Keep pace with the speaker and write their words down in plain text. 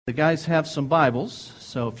The guys have some Bibles,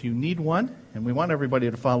 so if you need one, and we want everybody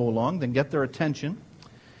to follow along, then get their attention,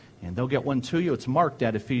 and they'll get one to you. It's marked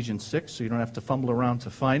at Ephesians 6, so you don't have to fumble around to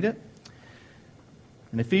find it.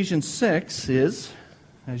 And Ephesians 6 is,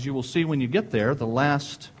 as you will see when you get there, the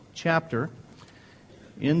last chapter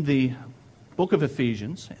in the book of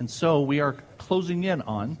Ephesians, and so we are closing in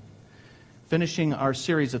on finishing our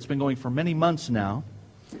series that's been going for many months now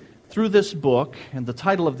through this book, and the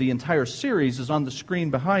title of the entire series is on the screen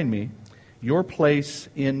behind me, Your Place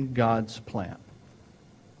in God's Plan.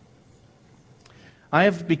 I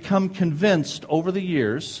have become convinced over the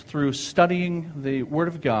years through studying the Word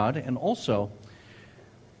of God and also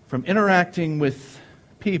from interacting with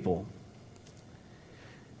people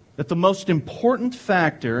that the most important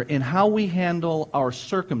factor in how we handle our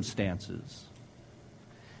circumstances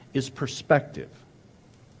is perspective.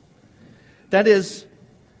 That is,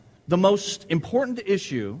 the most important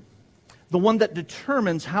issue, the one that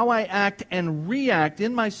determines how I act and react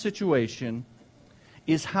in my situation,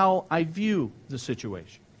 is how I view the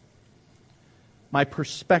situation. My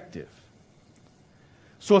perspective.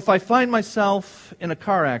 So if I find myself in a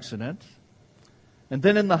car accident and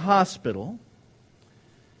then in the hospital,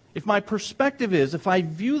 if my perspective is, if I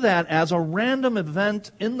view that as a random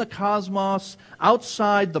event in the cosmos,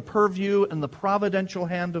 outside the purview and the providential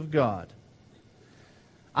hand of God,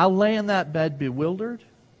 I'll lay in that bed bewildered,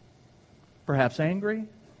 perhaps angry,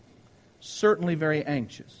 certainly very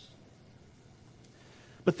anxious.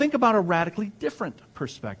 But think about a radically different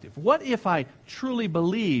perspective. What if I truly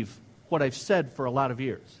believe what I've said for a lot of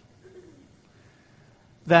years?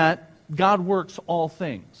 That God works all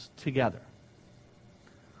things together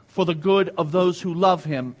for the good of those who love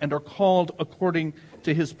Him and are called according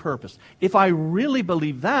to His purpose. If I really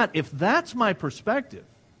believe that, if that's my perspective,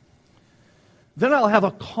 then I'll have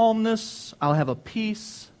a calmness, I'll have a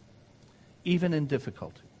peace, even in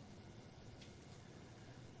difficulty.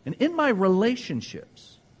 And in my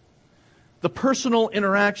relationships, the personal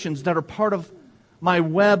interactions that are part of my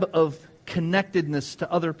web of connectedness to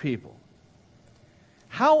other people,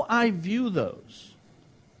 how I view those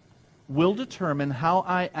will determine how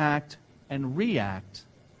I act and react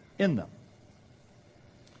in them.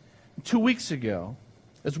 2 weeks ago,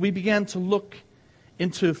 as we began to look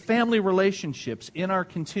into family relationships in our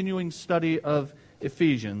continuing study of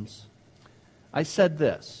Ephesians, I said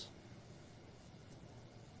this,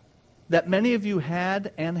 that many of you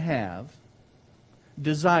had and have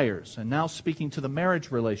desires, and now speaking to the marriage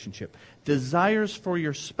relationship, desires for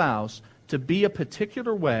your spouse to be a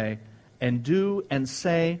particular way and do and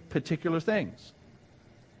say particular things.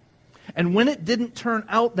 And when it didn't turn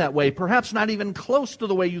out that way, perhaps not even close to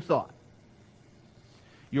the way you thought,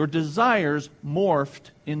 your desires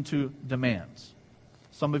morphed into demands.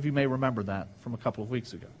 Some of you may remember that from a couple of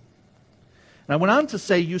weeks ago. And I went on to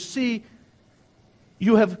say, you see,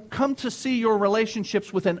 you have come to see your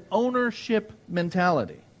relationships with an ownership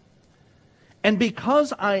mentality. And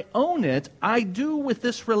because I own it, I do with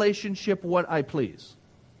this relationship what I please.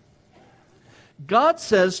 God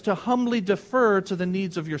says to humbly defer to the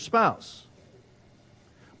needs of your spouse.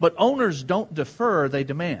 But owners don't defer, they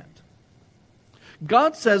demand.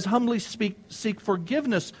 God says humbly seek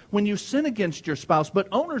forgiveness when you sin against your spouse, but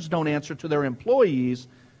owners don't answer to their employees.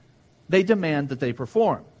 They demand that they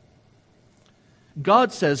perform.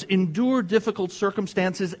 God says endure difficult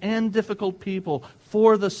circumstances and difficult people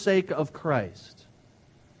for the sake of Christ.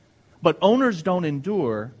 But owners don't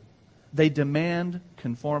endure. They demand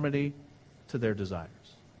conformity to their desires.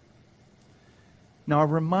 Now I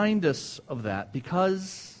remind us of that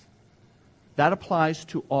because that applies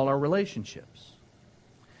to all our relationships.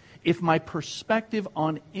 If my perspective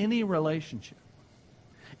on any relationship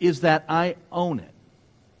is that I own it,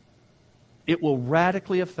 it will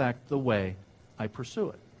radically affect the way I pursue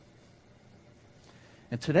it.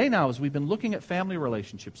 And today now, as we've been looking at family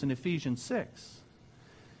relationships in Ephesians 6,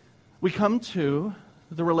 we come to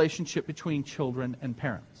the relationship between children and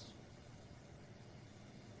parents.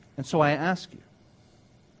 And so I ask you,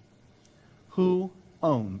 who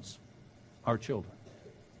owns our children?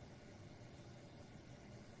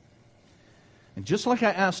 And just like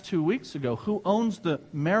I asked 2 weeks ago, who owns the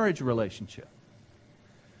marriage relationship?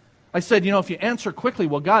 I said, if you answer quickly,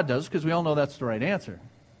 well, God does, because we all know that's the right answer.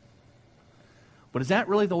 But is that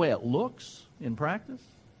really the way it looks in practice?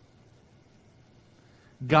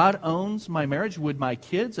 God owns my marriage. Would my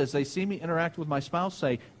kids, as they see me interact with my spouse,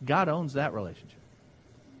 say, God owns that relationship?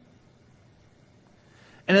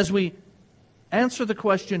 And as we answer the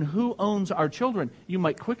question, who owns our children? You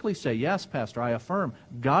might quickly say, yes, Pastor, I affirm,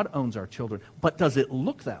 God owns our children. But does it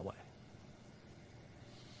look that way?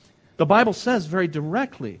 The Bible says very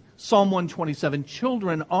directly, Psalm 127,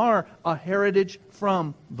 children are a heritage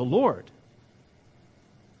from the Lord.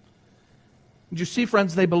 You see,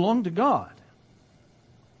 friends, they belong to God.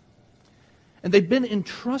 And they've been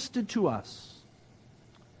entrusted to us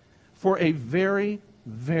for a very,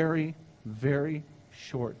 very, very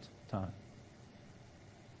short time.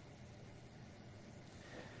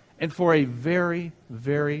 And for a very,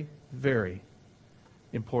 very, very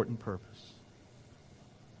important purpose.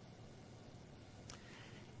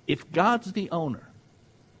 If God's the owner,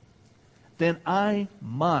 then I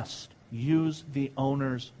must use the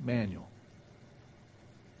owner's manual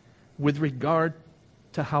with regard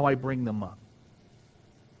to how I bring them up.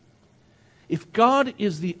 If God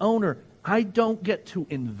is the owner, I don't get to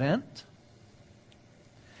invent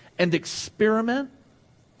and experiment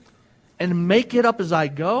and make it up as I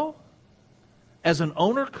go, as an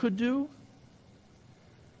owner could do,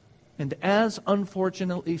 and as,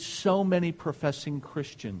 unfortunately, so many professing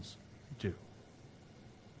Christians do.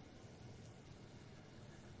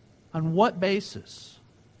 On what basis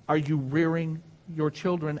are you rearing your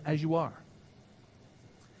children as you are?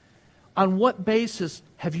 On what basis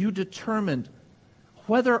have you determined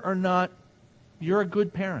whether or not you're a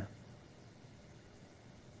good parent?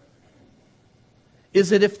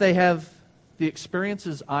 Is it if they have the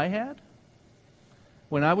experiences I had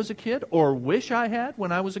when I was a kid, or wish I had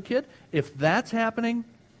when I was a kid? If that's happening,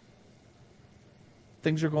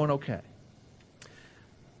 things are going okay.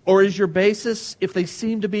 Or is your basis if they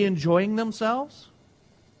seem to be enjoying themselves?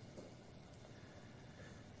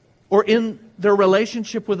 Or in their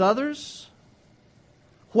relationship with others?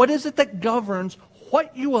 What is it that governs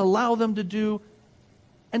what you allow them to do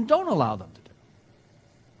and don't allow them to do?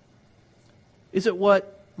 Is it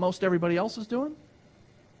what most everybody else is doing?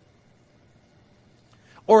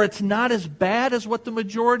 Or it's not as bad as what the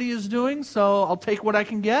majority is doing, so I'll take what I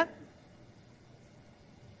can get?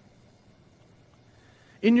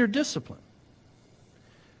 In your discipline,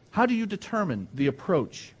 how do you determine the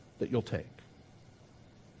approach that you'll take?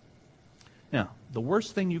 Now, the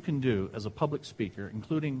worst thing you can do as a public speaker,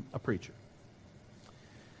 including a preacher,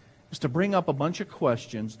 is to bring up a bunch of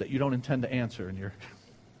questions that you don't intend to answer in your...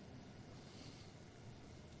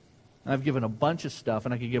 I've given a bunch of stuff,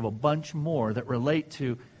 and I could give a bunch more that relate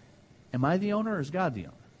to, am I the owner or is God the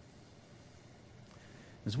owner?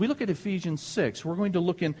 As we look at Ephesians 6, we're going to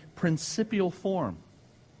look in principial form.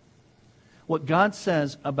 What God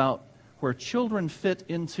says about where children fit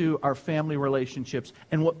into our family relationships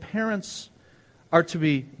and what parents are to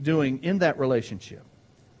be doing in that relationship.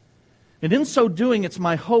 And in so doing, it's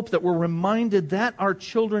my hope that we're reminded that our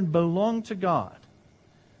children belong to God.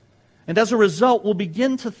 And as a result, we'll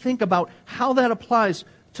begin to think about how that applies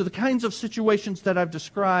to the kinds of situations that I've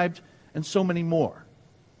described and so many more.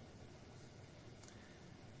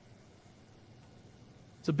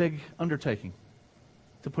 It's a big undertaking,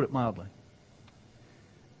 to put it mildly.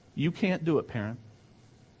 You can't do it, parent,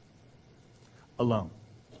 alone.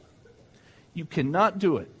 You cannot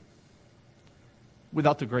do it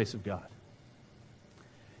without the grace of God.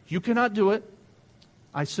 You cannot do it,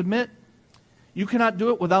 I submit, you cannot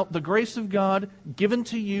do it without the grace of God given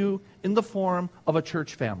to you in the form of a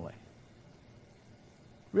church family.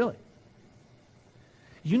 Really.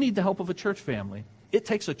 You need the help of a church family. It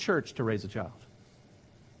takes a church to raise a child.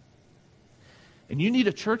 And you need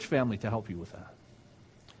a church family to help you with that.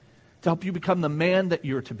 To help you become the man that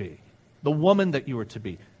you're to be, the woman that you are to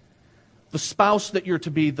be, the spouse that you're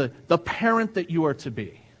to be, the parent that you are to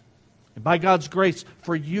be. And by God's grace,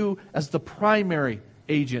 for you as the primary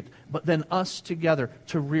agent, but then us together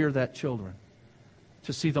to rear that children,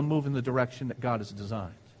 to see them move in the direction that God has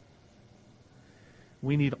designed.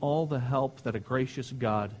 We need all the help that a gracious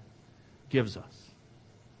God gives us.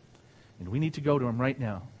 And we need to go to Him right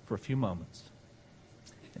now for a few moments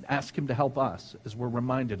and ask Him to help us as we're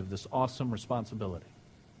reminded of this awesome responsibility.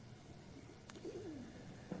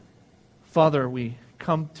 Father, we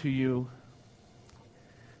come to You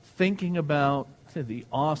thinking about the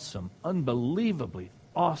awesome, unbelievably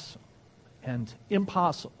awesome, and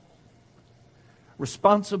impossible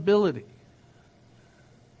responsibility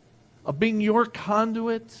of being Your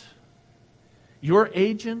conduit, Your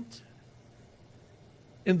agent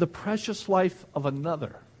in the precious life of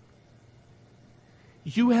another.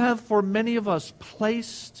 You have, for many of us,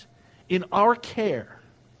 placed in our care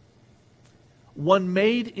one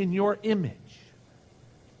made in Your image,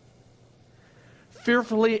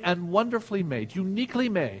 fearfully and wonderfully made, uniquely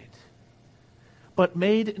made, but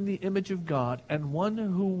made in the image of God, and one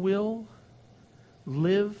who will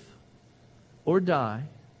live or die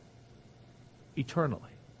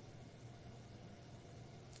eternally.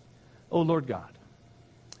 Oh, Lord God,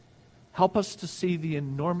 Help us to see the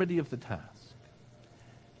enormity of the task.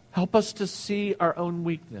 Help us to see our own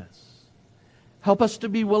weakness. Help us to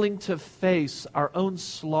be willing to face our own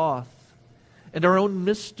sloth and our own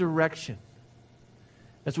misdirection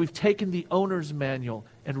as we've taken the owner's manual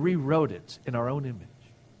and rewrote it in our own image.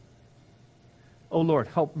 Oh Lord,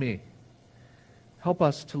 help me. Help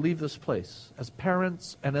us to leave this place as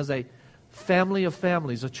parents and as a family of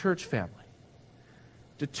families, a church family,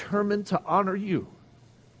 determined to honor you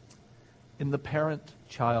in the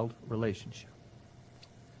parent-child relationship.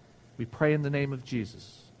 We pray in the name of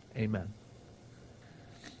Jesus. Amen.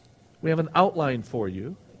 We have an outline for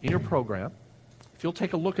you in your program. If you'll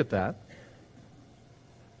take a look at that.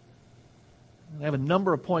 I have a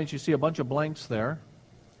number of points. You see a bunch of blanks there.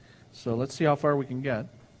 So let's see how far we can get.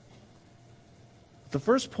 The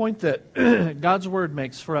first point that God's Word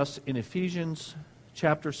makes for us in Ephesians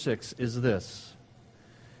chapter 6 is this.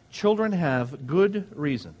 Children have good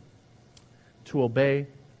reason to obey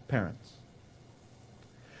parents.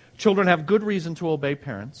 Children have good reason to obey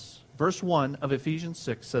parents. Verse 1 of Ephesians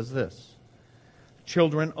 6 says this.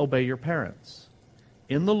 Children, obey your parents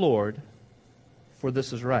in the Lord, for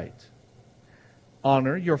this is right.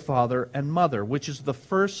 Honor your father and mother, which is the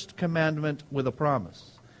first commandment with a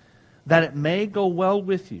promise, that it may go well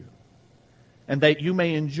with you, and that you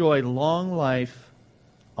may enjoy long life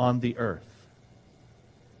on the earth.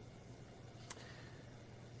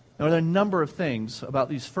 Now, there are a number of things about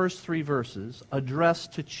these first three verses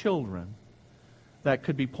addressed to children that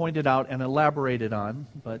could be pointed out and elaborated on,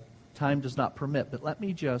 but time does not permit. But let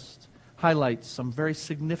me just highlight some very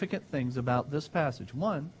significant things about this passage.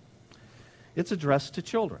 One, it's addressed to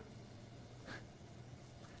children.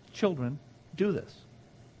 Children do this.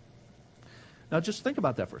 Now just think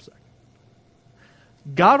about that for a second.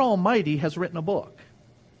 God Almighty has written a book.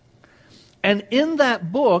 And in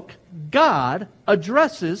that book, God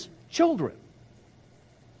addresses children.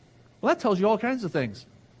 Well, that tells you all kinds of things.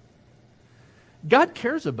 God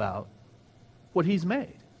cares about what He's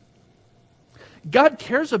made. God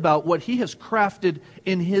cares about what He has crafted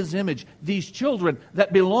in His image. These children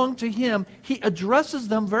that belong to Him, He addresses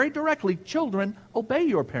them very directly. Children, obey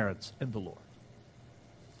your parents in the Lord.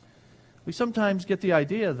 We sometimes get the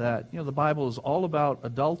idea that, the Bible is all about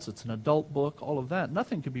adults. It's an adult book, all of that.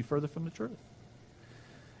 Nothing could be further from the truth.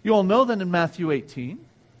 You all know that in Matthew 18,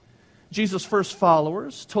 Jesus' first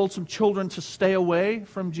followers told some children to stay away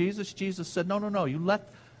from Jesus. Jesus said, no, you let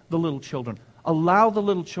the little children. Allow the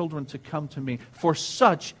little children to come to me, for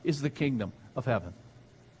such is the kingdom of heaven.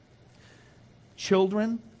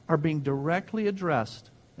 Children are being directly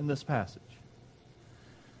addressed in this passage.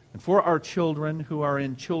 And for our children who are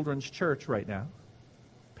in children's church right now,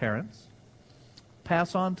 parents,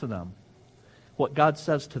 pass on to them what God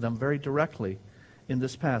says to them very directly in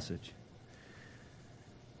this passage.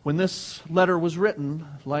 When this letter was written,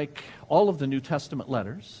 like all of the New Testament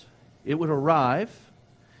letters, it would arrive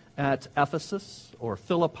at Ephesus or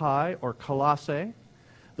Philippi or Colossae,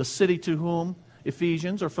 the city to whom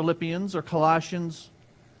Ephesians or Philippians or Colossians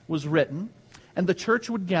was written, and the church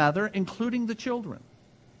would gather, including the children.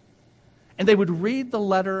 And they would read the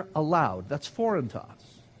letter aloud. That's foreign to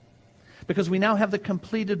us. Because we now have the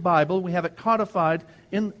completed Bible. We have it codified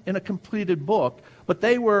in a completed book. But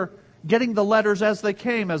they were getting the letters as they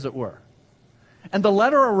came, as it were. And the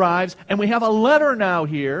letter arrives, and we have a letter now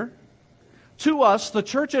here to us, the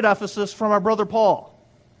church at Ephesus, from our brother Paul,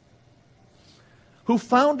 who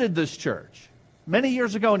founded this church many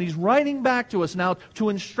years ago. And he's writing back to us now to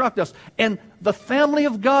instruct us. And the family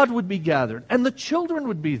of God would be gathered, and the children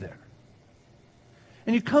would be there.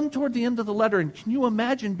 And you come toward the end of the letter, and can you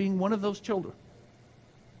imagine being one of those children?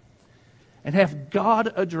 And have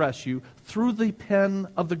God address you through the pen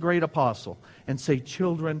of the great apostle and say,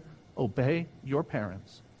 children, obey your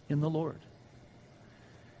parents in the Lord.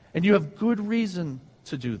 And you have good reason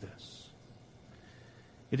to do this.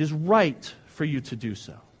 It is right for you to do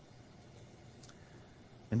so.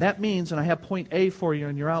 And that means, and I have point A for you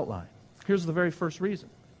in your outline. Here's the very first reason.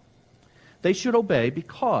 They should obey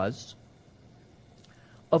because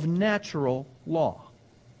of natural law.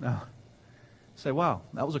 Now, say, wow,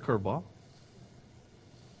 that was a curveball.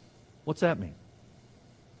 What's that mean?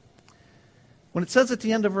 When it says at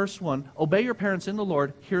the end of verse 1, obey your parents in the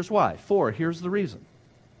Lord, here's why. Here's the reason.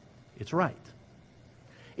 It's right.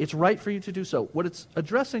 It's right for you to do so. What it's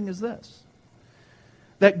addressing is this: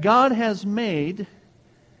 that God has made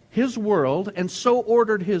His world and so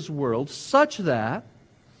ordered His world such that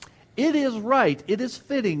it is right, it is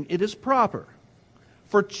fitting, it is proper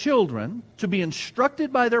for children to be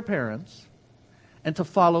instructed by their parents and to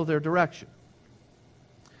follow their direction.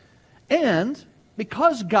 And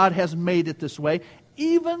because God has made it this way,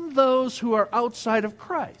 even those who are outside of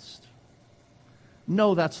Christ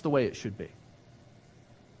know that's the way it should be.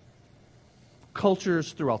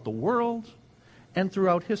 Cultures throughout the world and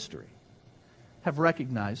throughout history have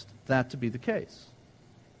recognized that to be the case.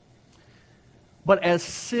 But as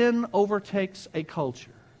sin overtakes a culture,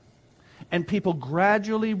 and people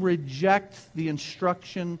gradually reject the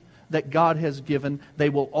instruction that God has given, they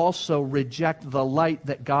will also reject the light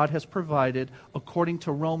that God has provided, according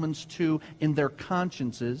to Romans 2, in their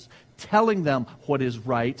consciences, telling them what is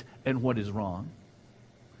right and what is wrong.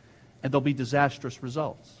 And there'll be disastrous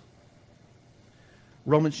results.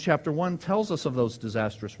 Romans chapter 1 tells us of those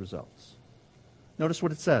disastrous results. Notice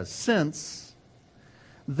what it says. Since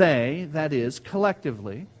they, that is,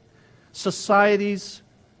 collectively, societies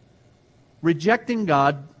rejecting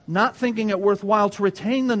God, not thinking it worthwhile to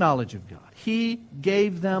retain the knowledge of God, He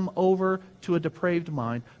gave them over to a depraved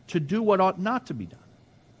mind to do what ought not to be done.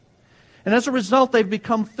 And as a result, they've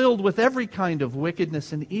become filled with every kind of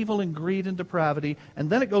wickedness and evil and greed and depravity. And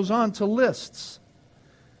then it goes on to lists.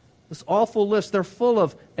 This awful list. They're full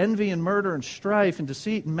of envy and murder and strife and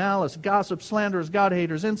deceit and malice, gossip, slanderers,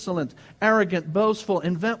 God-haters, insolent, arrogant, boastful,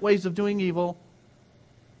 invent ways of doing evil.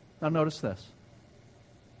 Now notice this.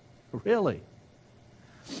 Really?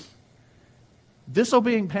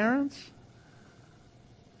 Disobeying parents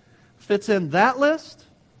fits in that list?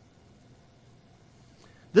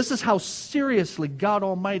 This is how seriously God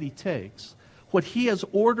Almighty takes what He has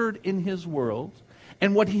ordered in His world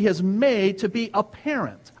and what He has made to be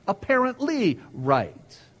apparent, apparently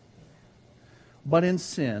right, but in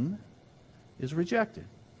sin is rejected.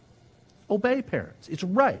 Obey parents. It's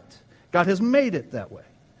right. God has made it that way.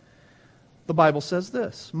 The Bible says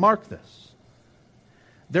this. Mark this.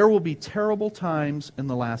 There will be terrible times in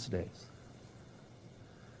the last days.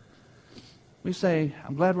 We say,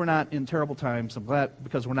 I'm glad we're not in terrible times. I'm glad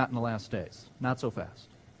because we're not in the last days. Not so fast.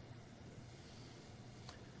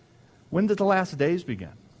 When did the last days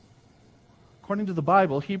begin? According to the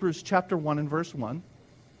Bible, Hebrews chapter 1 and verse 1,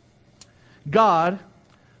 God,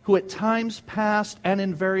 who at times past and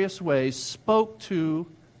in various ways spoke to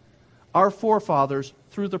our forefathers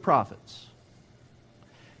through the prophets,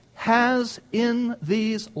 has in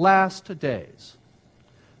these last days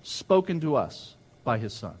spoken to us by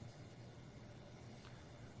His Son.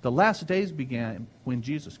 The last days began when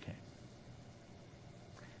Jesus came.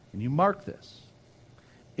 And you mark this.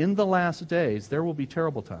 In the last days, there will be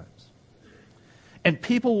terrible times. And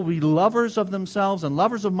people will be lovers of themselves and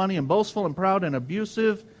lovers of money and boastful and proud and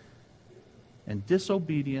abusive and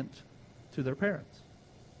disobedient to their parents.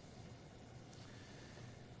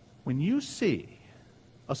 When you see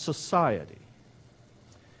a society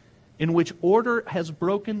in which order has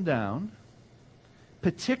broken down,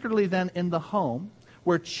 particularly then in the home,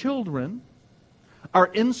 where children are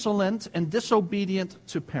insolent and disobedient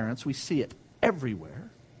to parents, we see it everywhere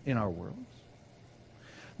in our world.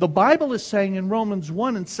 The Bible is saying in Romans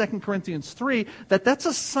 1 and 2 Corinthians 3 that that's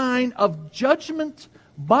a sign of judgment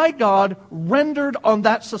by God rendered on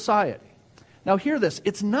that society. Now hear this,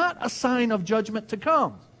 it's not a sign of judgment to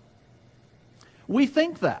come. We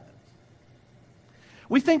think that.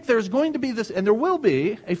 We think there's going to be this, and there will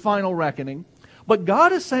be a final reckoning, but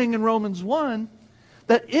God is saying in Romans 1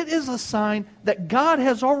 that it is a sign that God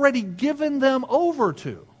has already given them over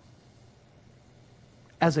to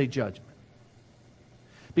as a judgment,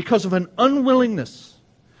 because of an unwillingness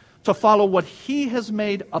to follow what He has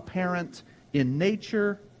made apparent in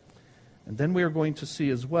nature, and then we are going to see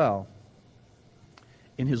as well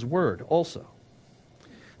in His Word also.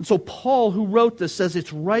 And so Paul, who wrote this, says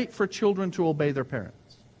it's right for children to obey their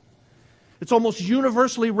parents. It's almost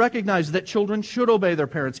universally recognized that children should obey their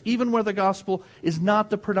parents, even where the gospel is not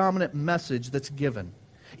the predominant message that's given.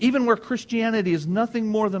 Even where Christianity is nothing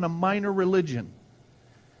more than a minor religion,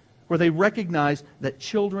 where they recognize that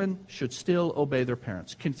children should still obey their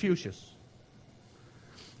parents. Confucius,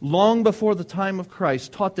 long before the time of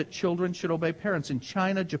Christ, taught that children should obey parents. In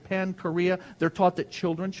China, Japan, Korea, they're taught that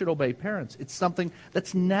children should obey parents. It's something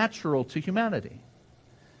that's natural to humanity.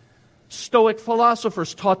 Stoic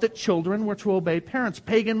philosophers taught that children were to obey parents.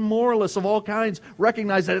 Pagan moralists of all kinds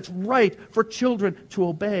recognized that it's right for children to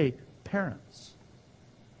obey parents.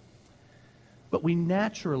 But we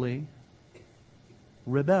naturally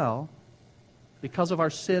rebel because of our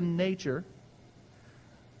sin nature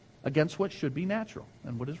against what should be natural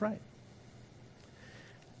and what is right.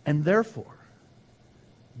 And therefore,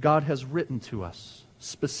 God has written to us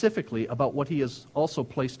specifically about what He has also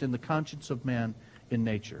placed in the conscience of man in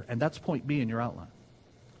nature. And that's point B in your outline.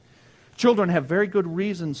 Children have very good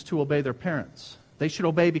reasons to obey their parents. They should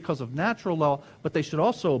obey because of natural law, but they should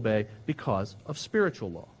also obey because of spiritual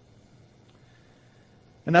law.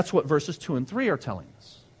 And that's what verses 2 and 3 are telling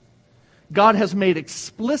us. God has made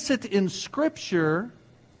explicit in Scripture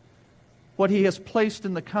what He has placed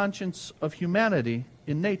in the conscience of humanity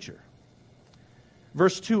in nature.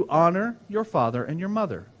 Verse 2, honor your father and your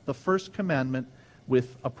mother, the first commandment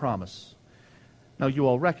with a promise. Now you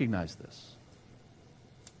all recognize this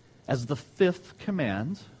as the fifth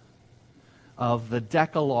command of the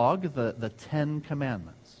Decalogue, the Ten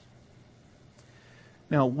Commandments.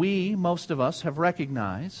 Now most of us, have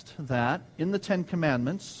recognized that in the Ten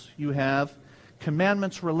Commandments you have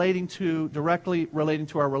commandments directly relating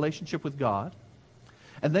to our relationship with God,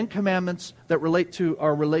 and then commandments that relate to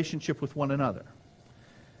our relationship with one another.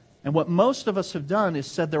 And what most of us have done is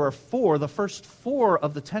said there are four. The first four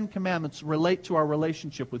of the Ten Commandments relate to our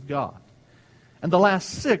relationship with God. And the last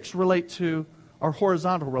six relate to our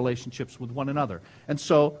horizontal relationships with one another. And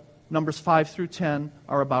so, Numbers 5 through 10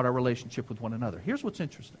 are about our relationship with one another. Here's what's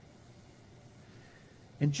interesting.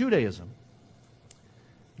 In Judaism,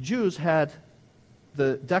 Jews had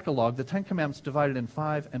the Decalogue, the Ten Commandments, divided in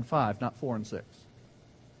 5 and 5, not 4 and 6.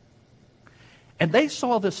 And they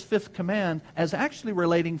saw this fifth command as actually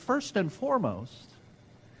relating first and foremost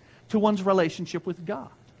to one's relationship with God.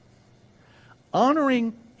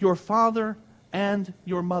 Honoring your father and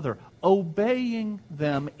your mother, obeying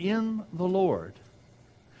them in the Lord,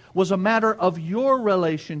 was a matter of your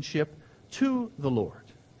relationship to the Lord.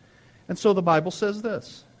 And so the Bible says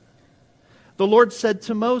this. The Lord said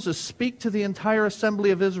to Moses, speak to the entire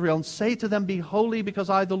assembly of Israel and say to them, be holy because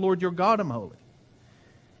I, the Lord your God, am holy.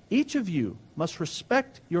 Each of you must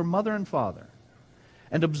respect your mother and father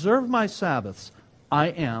and observe my Sabbaths. I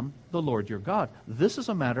am the Lord your God. This is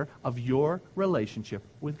a matter of your relationship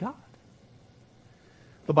with God.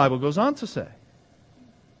 The Bible goes on to say,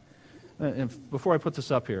 and before I put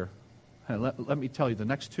this up here, let me tell you, the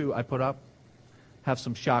next two I put up have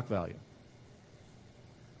some shock value.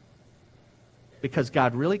 Because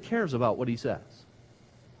God really cares about what He says.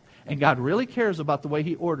 And God really cares about the way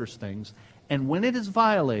He orders things. And when it is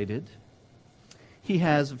violated, He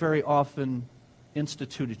has very often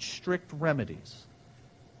instituted strict remedies.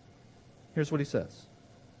 Here's what He says.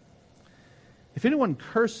 If anyone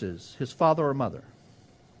curses his father or mother,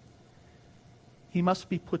 he must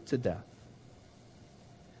be put to death.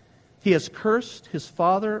 He has cursed his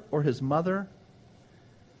father or his mother,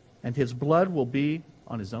 and his blood will be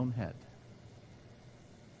on his own head.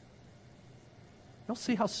 Y'all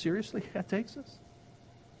see how seriously that takes us?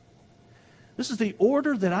 This is the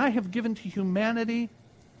order that I have given to humanity.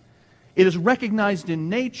 It is recognized in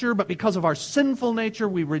nature, but because of our sinful nature,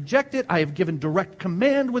 we reject it. I have given direct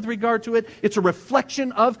command with regard to it. It's a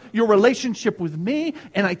reflection of your relationship with me,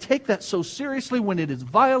 and I take that so seriously. When it is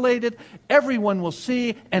violated, everyone will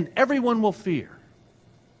see and everyone will fear.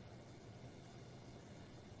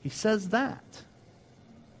 He says that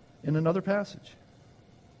in another passage.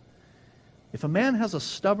 If a man has a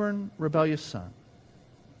stubborn, rebellious son,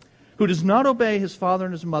 who does not obey his father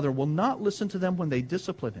and his mother, will not listen to them when they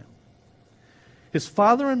discipline him, his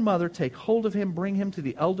father and mother take hold of him, bring him to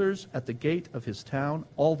the elders at the gate of his town.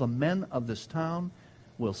 All the men of this town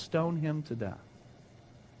will stone him to death.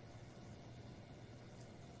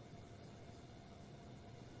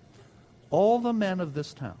 All the men of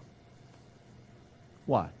this town.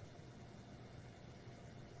 Why?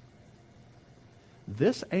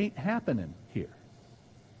 This ain't happening here.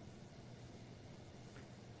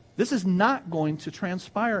 This is not going to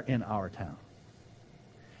transpire in our town.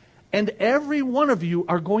 And every one of you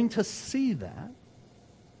are going to see that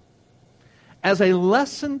as a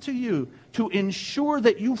lesson to you to ensure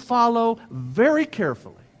that you follow very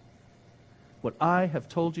carefully what I have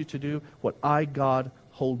told you to do, what I, God,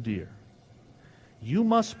 hold dear. You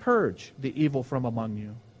must purge the evil from among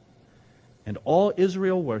you, and all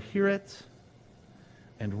Israel will hear it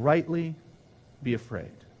and rightly be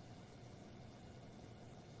afraid.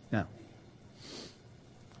 Now,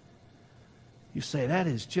 you say, that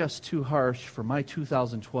is just too harsh for my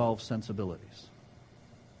 2012 sensibilities.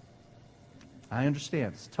 I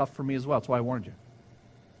understand. It's tough for me as well. That's why I warned you.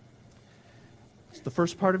 It's the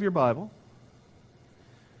first part of your Bible.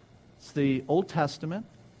 It's the Old Testament.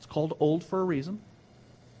 It's called Old for a reason.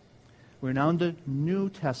 We're now in the New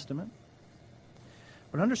Testament.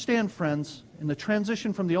 But understand, friends, in the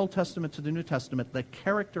transition from the Old Testament to the New Testament, the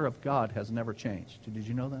character of God has never changed. Did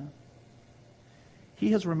you know that?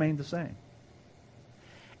 He has remained the same.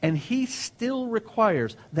 And He still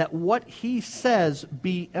requires that what He says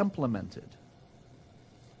be implemented.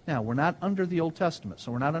 Now, we're not under the Old Testament,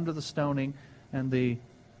 so we're not under the stoning and the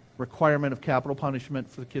requirement of capital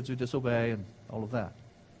punishment for the kids who disobey and all of that.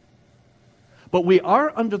 But we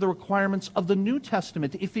are under the requirements of the New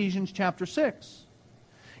Testament, Ephesians chapter 6.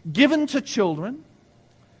 given to children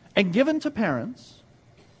and given to parents,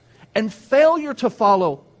 and failure to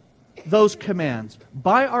follow those commands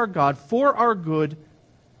by our God for our good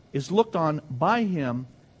is looked on by Him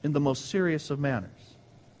in the most serious of manners.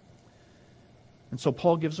 And so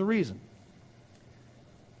Paul gives a reason.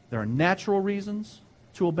 There are natural reasons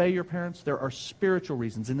to obey your parents. There are spiritual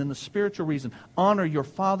reasons. And in the spiritual reason, honor your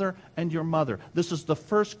father and your mother. This is the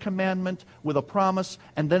first commandment with a promise.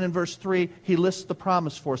 And then in verse 3, he lists the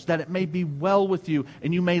promise for us, that it may be well with you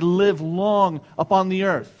and you may live long upon the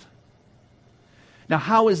earth. Now,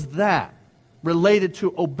 how is that related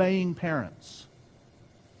to obeying parents?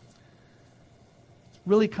 It's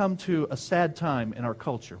really come to a sad time in our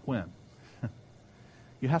culture when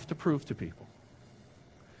you have to prove to people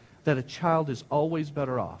that a child is always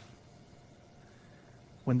better off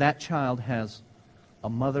when that child has a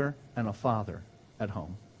mother and a father at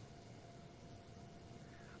home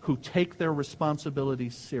who take their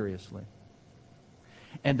responsibilities seriously,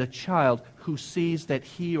 and a child who sees that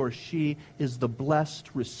he or she is the blessed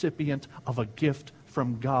recipient of a gift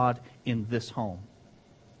from God in this home,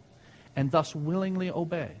 and thus willingly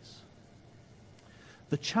obeys.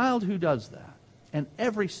 The child who does that, and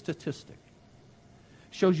every statistic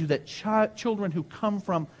shows you that children who come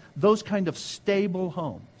from those kind of stable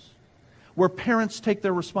homes, where parents take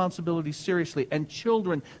their responsibility seriously and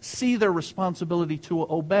children see their responsibility to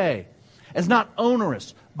obey as not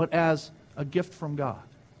onerous, but as a gift from God,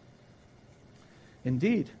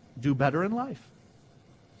 indeed, do better in life.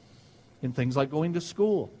 In things like going to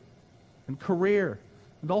school and career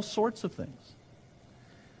and all sorts of things.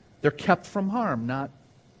 They're kept from harm, not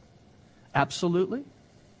absolutely,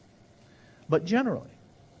 but generally.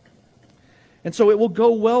 And so it will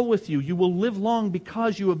go well with you. You will live long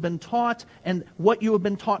because you have been taught, and what you have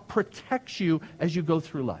been taught protects you as you go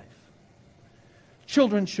through life.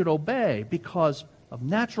 Children should obey because of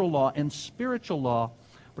natural law and spiritual law,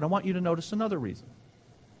 but I want you to notice another reason.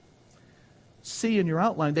 See in your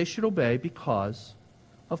outline, they should obey because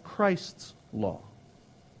of Christ's law.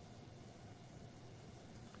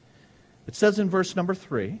 It says in verse number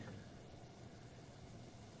 3,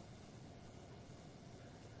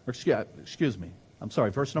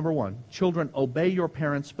 verse number 1. Children, obey your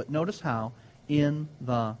parents, but notice how? In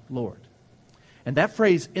the Lord. And that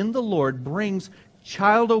phrase, in the Lord, brings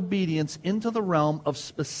child obedience into the realm of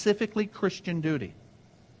specifically Christian duty.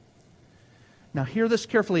 Now hear this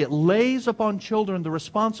carefully. It lays upon children the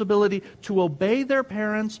responsibility to obey their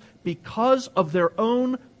parents because of their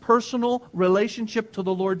own personal relationship to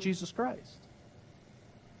the Lord Jesus Christ.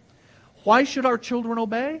 Why should our children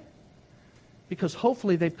obey? Because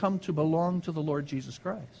hopefully they've come to belong to the Lord Jesus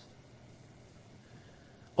Christ.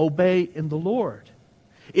 Obey in the Lord.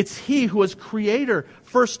 It's He who as Creator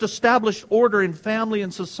first established order in family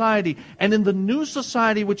and society. And in the new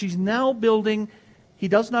society which He's now building, He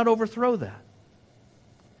does not overthrow that.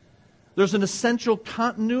 There's an essential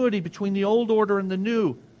continuity between the old order and the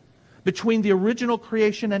new, between the original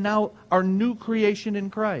creation and now our new creation in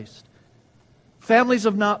Christ. Families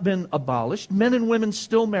have not been abolished. Men and women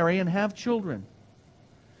still marry and have children.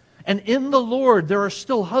 And in the Lord, there are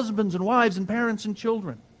still husbands and wives and parents and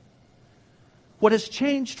children. What has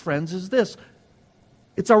changed, friends, is this.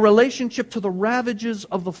 It's our relationship to the ravages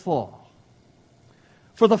of the fall.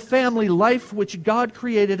 For the family life which God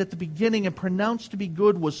created at the beginning and pronounced to be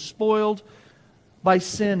good was spoiled by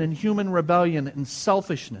sin and human rebellion and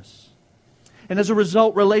selfishness. And as a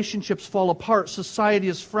result, relationships fall apart. Society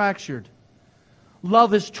is fractured.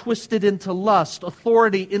 Love is twisted into lust,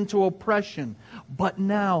 authority into oppression. But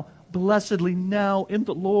now, blessedly now in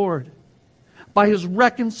the Lord, by His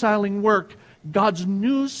reconciling work, God's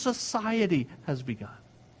new society has begun.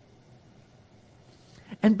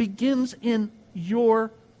 And begins in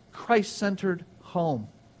your Christ-centered home.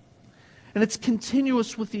 And it's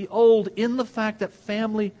continuous with the old in the fact that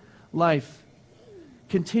family life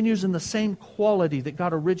continues in the same quality that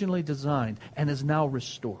God originally designed and is now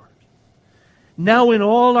restored. Now in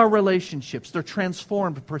all our relationships, they're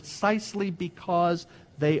transformed precisely because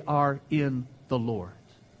they are in the Lord.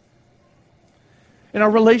 And our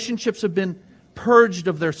relationships have been purged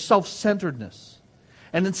of their self-centeredness.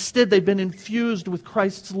 And instead they've been infused with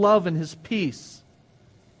Christ's love and His peace.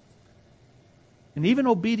 And even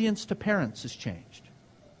obedience to parents has changed.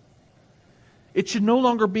 It should no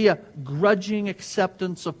longer be a grudging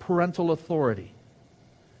acceptance of parental authority.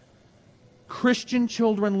 Christian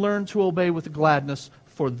children learn to obey with gladness,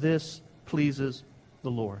 for this pleases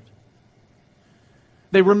the Lord.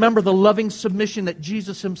 They remember the loving submission that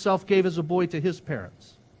Jesus Himself gave as a boy to His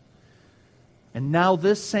parents. And now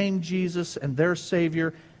this same Jesus and their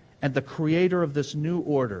Savior and the Creator of this new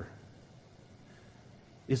order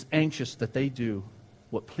is anxious that they do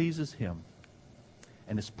what pleases Him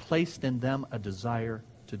and has placed in them a desire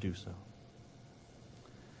to do so.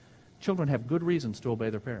 Children have good reasons to obey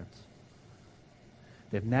their parents.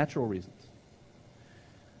 They have natural reasons.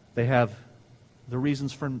 They have the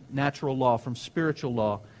reasons from natural law, from spiritual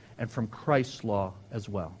law, and from Christ's law as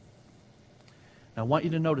well. Now, I want you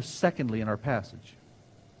to notice, secondly, in our passage,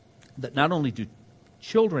 that not only do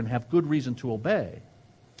children have good reason to obey,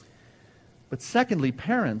 but secondly,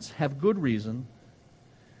 parents have good reason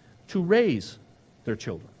to raise their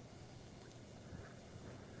children.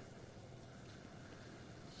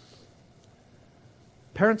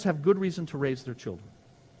 Parents have good reason to raise their children.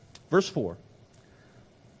 Verse 4,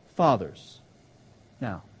 fathers.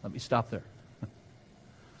 Now, let me stop there.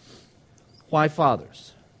 Why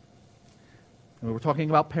fathers? And we were talking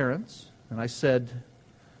about parents, and I said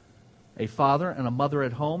a father and a mother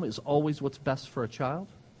at home is always what's best for a child.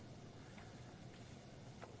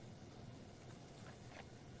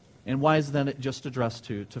 And why is then it just addressed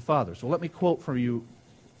to fathers? Well, let me quote for you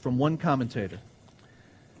from one commentator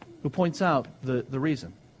who points out the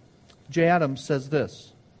reason. J. Adams says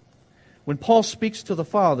this: when Paul speaks to the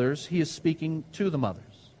fathers, he is speaking to the mothers.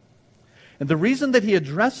 And the reason that he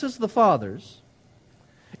addresses the fathers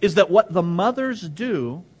is that what the mothers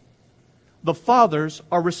do, the fathers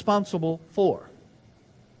are responsible for.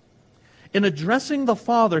 In addressing the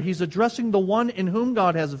father, he's addressing the one in whom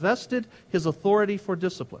God has vested His authority for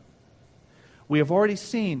discipline. We have already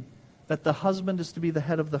seen that the husband is to be the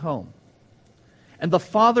head of the home. And the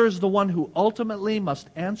father is the one who ultimately must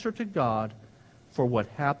answer to God for what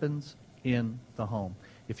happens in the home.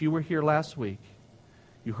 If you were here last week,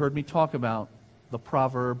 you heard me talk about the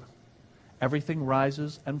proverb, everything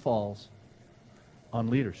rises and falls on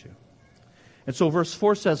leadership. And so verse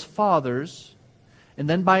 4 says, fathers, and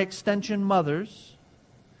then by extension mothers,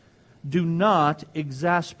 do not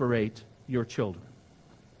exasperate your children.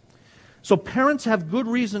 So parents have good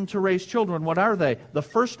reason to raise children. What are they? The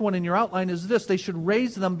first one in your outline is this: they should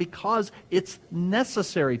raise them because it's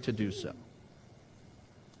necessary to do so.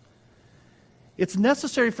 It's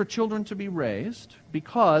necessary for children to be raised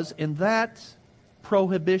because in that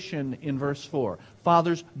prohibition in verse 4,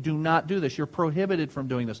 fathers, do not do this. You're prohibited from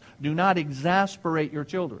doing this. Do not exasperate your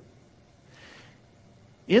children.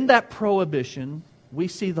 In that prohibition, we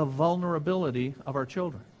see the vulnerability of our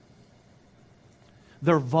children.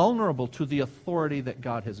 They're vulnerable to the authority that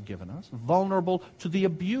God has given us, vulnerable to the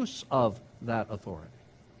abuse of that authority.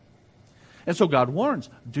 And so God warns,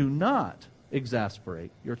 do not exasperate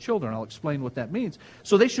your children. I'll explain what that means.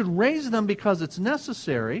 So they should raise them because it's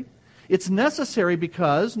necessary. It's necessary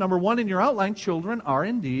because, number one in your outline, children are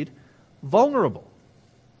indeed vulnerable.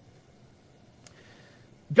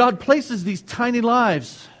 God places these tiny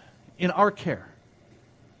lives in our care.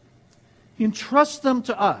 He entrusts them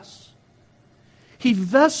to us. He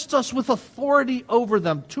vests us with authority over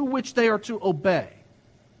them to which they are to obey.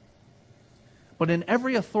 But in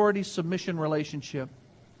every authority-submission relationship,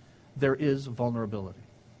 there is vulnerability.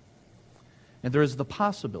 And there is the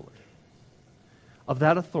possibility of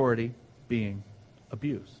that authority being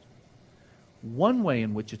abused. One way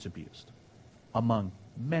in which it's abused, among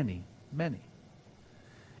many, many,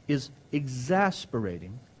 is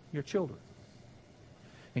exasperating your children.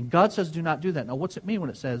 And God says do not do that. Now, what's it mean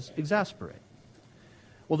when it says exasperate?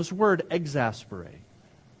 Well, this word exasperate,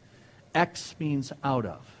 ex means out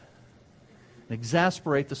of.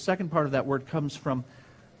 Exasperate, the second part of that word comes from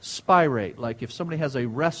spirate. Like if somebody has a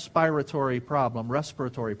respiratory problem,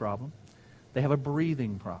 they have a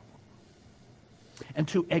breathing problem. And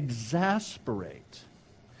to exasperate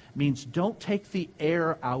means don't take the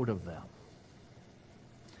air out of them.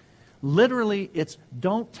 Literally, it's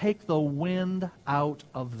don't take the wind out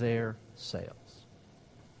of their sails.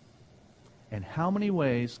 And how many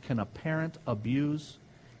ways can a parent abuse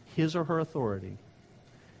his or her authority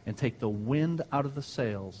and take the wind out of the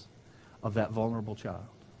sails of that vulnerable child?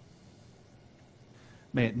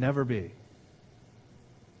 May it never be,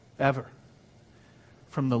 ever,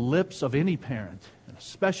 from the lips of any parent, and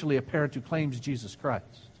especially a parent who claims Jesus Christ,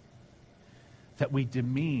 that we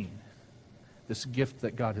demean this gift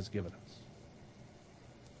that God has given us.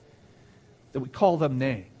 That we call them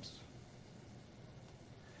names.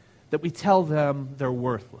 That we tell them they're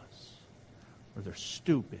worthless or they're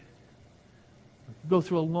stupid. Go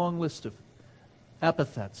through a long list of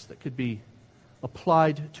epithets that could be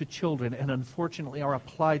applied to children and unfortunately are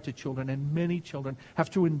applied to children, and many children have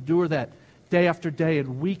to endure that day after day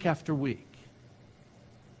and week after week.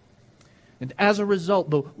 And as a result,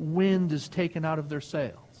 the wind is taken out of their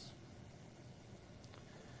sails.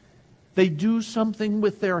 They do something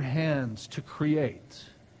with their hands to create.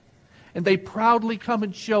 And they proudly come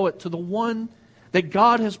and show it to the one that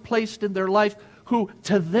God has placed in their life, who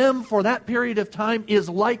to them for that period of time is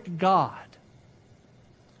like God.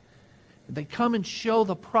 And they come and show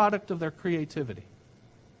the product of their creativity.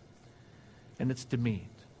 And it's demeaned.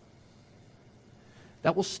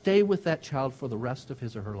 That will stay with that child for the rest of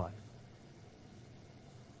his or her life.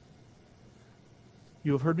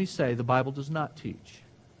 You have heard me say the Bible does not teach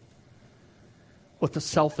what the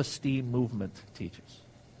self-esteem movement teaches.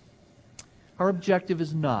 Our objective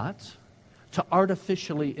is not to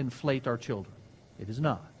artificially inflate our children. It is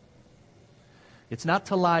not. It's not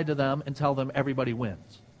to lie to them and tell them everybody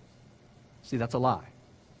wins. See, that's a lie.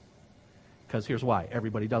 Because here's why.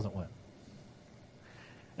 Everybody doesn't win.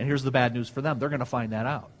 And here's the bad news for them. They're going to find that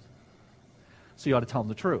out. So you ought to tell them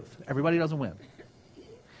the truth. Everybody doesn't win.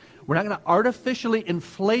 We're not going to artificially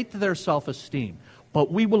inflate their self-esteem,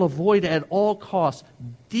 but we will avoid at all costs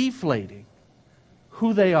deflating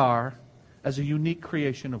who they are as a unique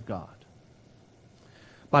creation of God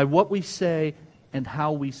by what we say and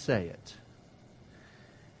how we say it.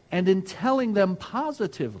 And in telling them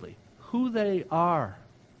positively who they are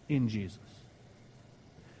in Jesus,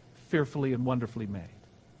 fearfully and wonderfully made,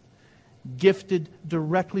 gifted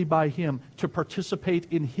directly by Him to participate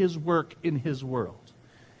in His work in His world.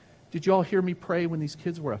 Did you all hear me pray when these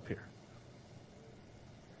kids were up here?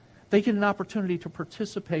 They get an opportunity to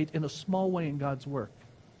participate in a small way in God's work.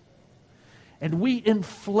 And we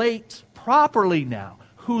inflate properly now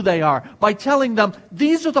who they are by telling them,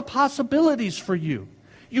 these are the possibilities for you.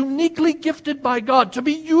 Uniquely gifted by God, to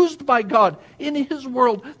be used by God in His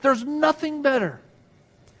world. There's nothing better.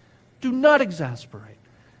 Do not exasperate.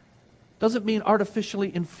 Doesn't mean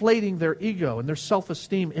artificially inflating their ego and their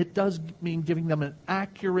self-esteem. It does mean giving them an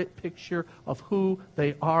accurate picture of who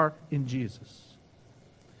they are in Jesus.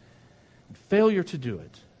 Failure to do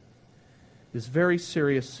it is very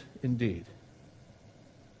serious indeed.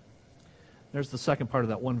 There's the second part of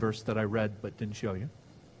that one verse that I read but didn't show you.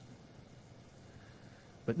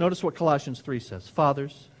 But notice what Colossians 3 says.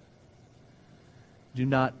 Fathers, do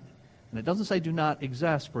not, and it doesn't say do not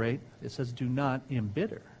exasperate, it says do not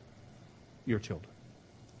embitter your children,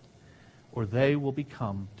 or they will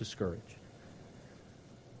become discouraged.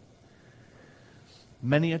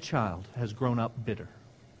 Many a child has grown up bitter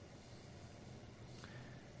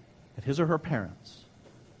at his or her parents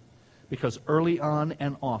because early on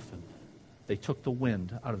and often they took the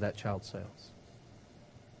wind out of that child's sails.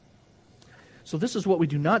 So this is what we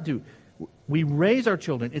do not do. We raise our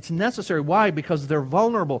children. It's necessary. Why? Because they're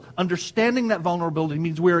vulnerable. Understanding that vulnerability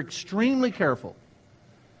means we're extremely careful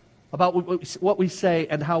about what we say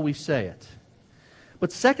and how we say it.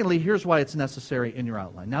 But secondly, here's why it's necessary in your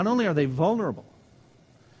outline. Not only are they vulnerable,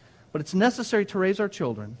 but it's necessary to raise our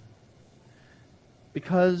children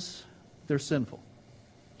because they're sinful.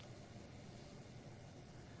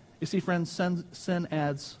 You see, friends, sin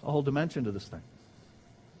adds a whole dimension to this thing.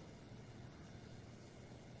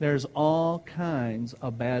 There's all kinds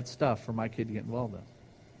of bad stuff for my kid to get involved in.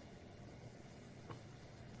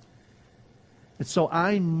 And so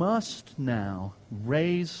I must now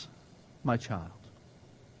raise my child.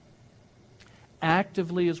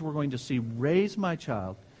 Actively, as we're going to see, raise my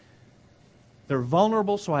child. They're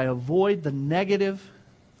vulnerable, so I avoid the negative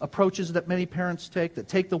approaches that many parents take, that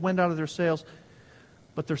take the wind out of their sails.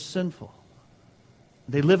 But they're sinful.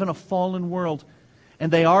 They live in a fallen world.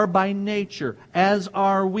 And they are by nature, as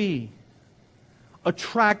are we,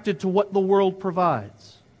 attracted to what the world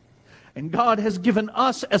provides. And God has given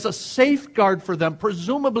us as a safeguard for them,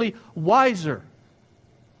 presumably wiser,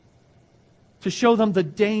 to show them the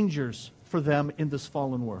dangers for them in this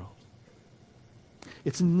fallen world.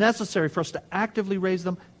 It's necessary for us to actively raise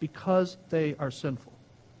them because they are sinful.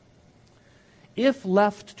 If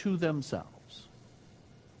left to themselves,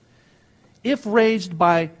 if raised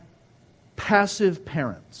by passive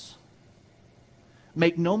parents,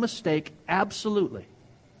 make no mistake, absolutely,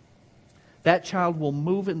 that child will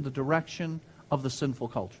move in the direction of the sinful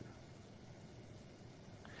culture.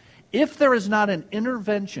 If there is not an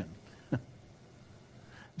intervention,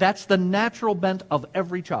 that's the natural bent of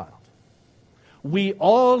every child. We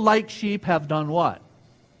all, like sheep, have done what?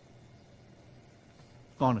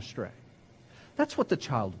 Gone astray. That's what the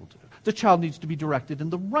child will do. The child needs to be directed in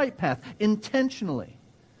the right path, intentionally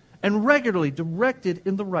and regularly directed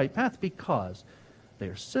in the right path because they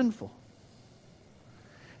are sinful.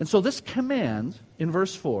 And so this command in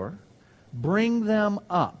verse 4, bring them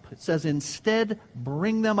up. It says instead,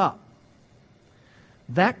 bring them up.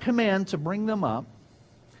 That command to bring them up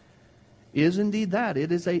is indeed that.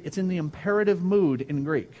 It's in the imperative mood in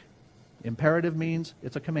Greek. Imperative means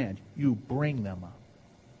it's a command. You bring them up.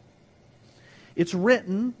 It's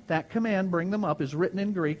written, that command, bring them up, is written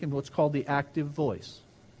in Greek in what's called the active voice.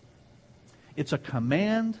 It's a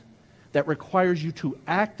command that requires you to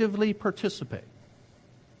actively participate.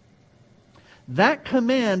 That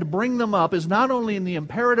command, bring them up, is not only in the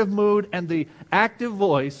imperative mood and the active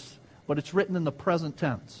voice, but it's written in the present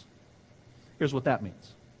tense. Here's what that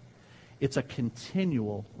means. It's a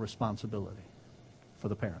continual responsibility for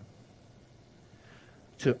the parent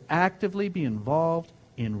to actively be involved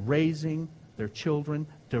in raising their children,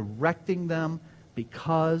 directing them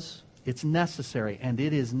because it's necessary, and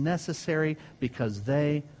it is necessary because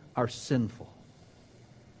they are sinful.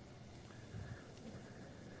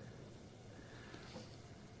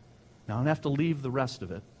 Now, I'm going to have to leave the rest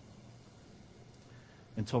of it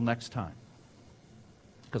until next time,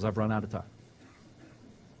 because I've run out of time.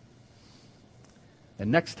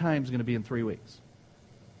 And next time is going to be in 3 weeks,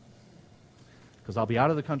 because I'll be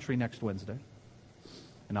out of the country next Wednesday,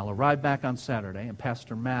 and I'll arrive back on Saturday, and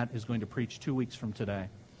Pastor Matt is going to preach 2 weeks from today,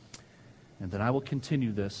 and then I will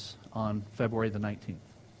continue this on February the 19th.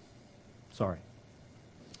 Sorry.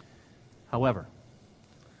 However,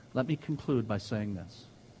 let me conclude by saying this.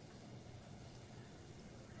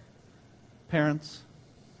 Parents,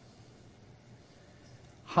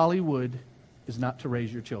 Hollywood is not to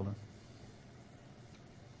raise your children.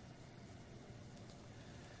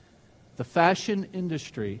 The fashion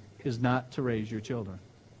industry is not to raise your children.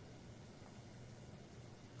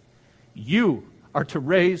 You are to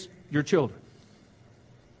raise your children.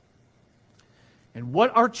 And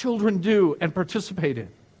what our children do and participate in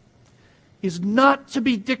is not to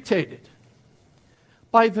be dictated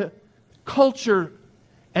by the culture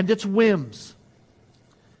and its whims,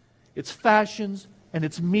 its fashions, and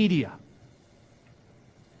its media.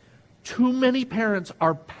 Too many parents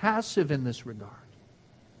are passive in this regard.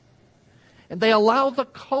 And they allow the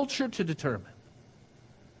culture to determine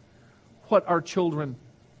what our children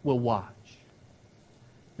will watch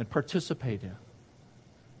and participate in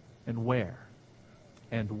and where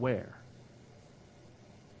and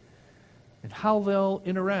how they'll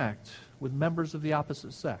interact with members of the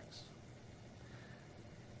opposite sex.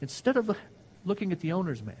 Instead of looking at the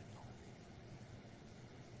owner's manual,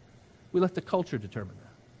 we let the culture determine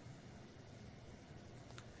that.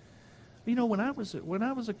 You know, when I was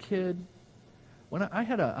a kid, when I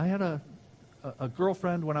had a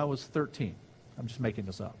girlfriend when I was 13. I'm just making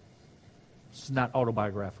this up. This is not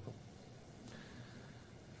autobiographical.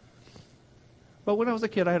 But when I was a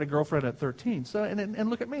kid, I had a girlfriend at 13. So, and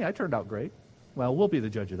look at me, I turned out great. Well, we'll be the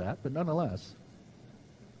judge of that, but nonetheless.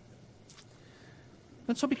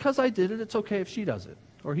 And so because I did it, it's okay if she does it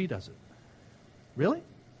or he does it. Really?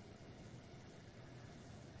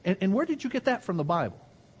 And where did you get that from the Bible?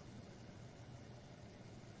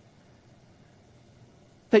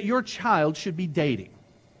 That your child should be dating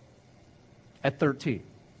at 13.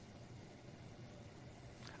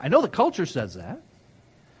 I know the culture says that.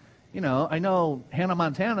 You know, I know Hannah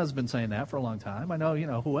Montana's been saying that for a long time. I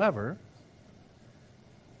know, whoever.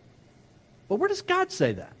 But where does God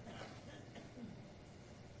say that?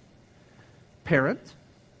 Parent,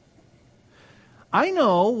 I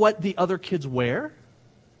know what the other kids wear.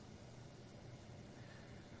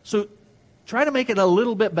 So try to make it a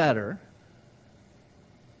little bit better.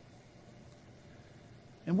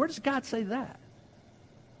 And where does God say that?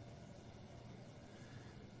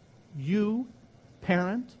 You,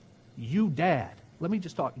 parent, you, dad. Let me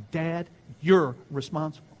just talk. Dad, you're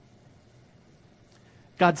responsible.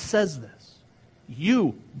 God says this.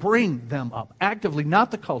 You bring them up actively,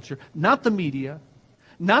 not the culture, not the media,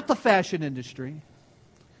 not the fashion industry.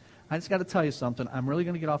 I just got to tell you something. I'm really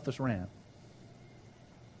going to get off this rant.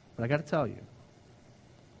 But I got to tell you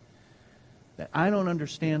that I don't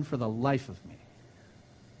understand for the life of me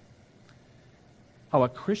how a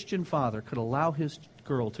Christian father could allow his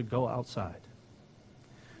girl to go outside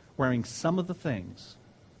wearing some of the things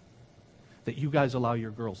that you guys allow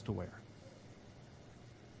your girls to wear.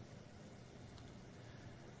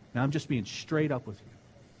 Now, I'm just being straight up with you.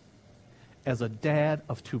 As a dad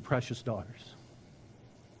of 2 precious daughters,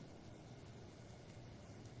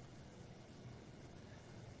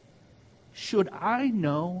 should I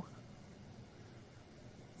know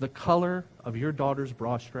the color of your daughter's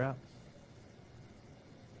bra strap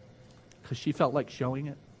because she felt like showing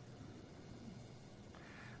it?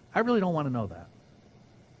 I really don't want to know that.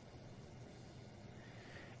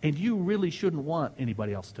 And you really shouldn't want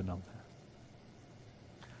anybody else to know that.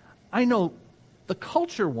 I know the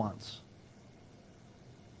culture wants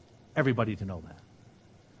everybody to know that.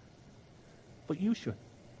 But you should.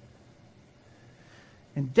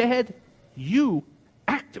 And Dad, you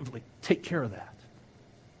actively take care of that.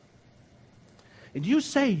 And you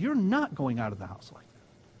say you're not going out of the house like that.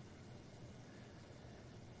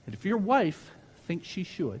 And if your wife thinks she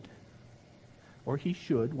should, or he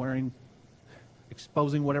should,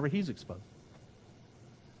 exposing whatever he's exposed,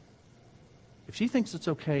 if she thinks it's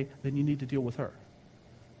okay, then you need to deal with her.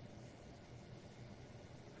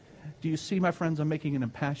 Do you see, my friends, I'm making an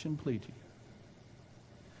impassioned plea to you.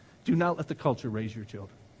 Do not let the culture raise your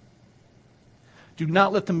children. Do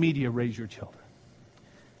not let the media raise your children.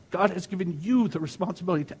 God has given you the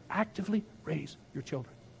responsibility to actively raise your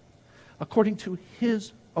children according to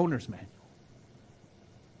His owner's manual.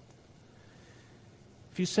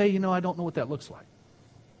 If you say, I don't know what that looks like,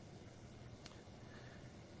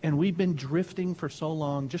 and we've been drifting for so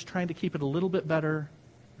long, just trying to keep it a little bit better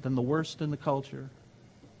than the worst in the culture,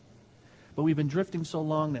 but we've been drifting so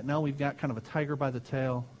long that now we've got kind of a tiger by the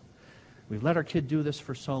tail. We've let our kid do this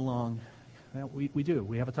for so long. Well, we do.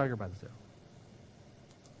 We have a tiger by the tail.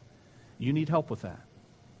 You need help with that.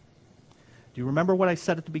 Do you remember what I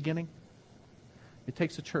said at the beginning? It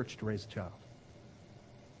takes a church to raise a child.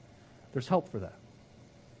 There's help for that.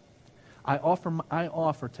 I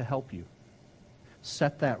offer to help you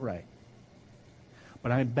set that right.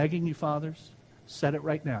 But I'm begging you, fathers, set it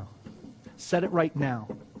right now. Set it right now.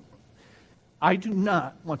 I do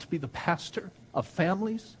not want to be the pastor of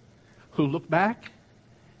families who look back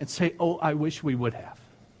and say, oh, I wish we would have.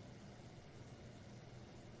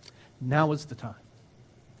 Now is the time.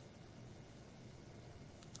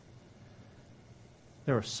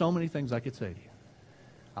 There are so many things I could say to you.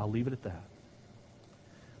 I'll leave it at that.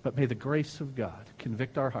 But may the grace of God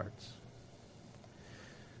convict our hearts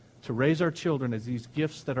to raise our children as these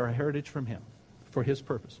gifts that are a heritage from Him for His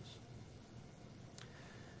purposes.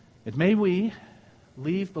 And may we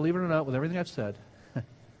leave, believe it or not, with everything I've said,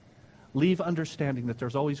 leave understanding that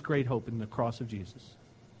there's always great hope in the cross of Jesus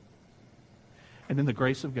and in the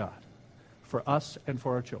grace of God for us and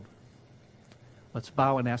for our children. Let's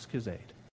bow and ask His aid.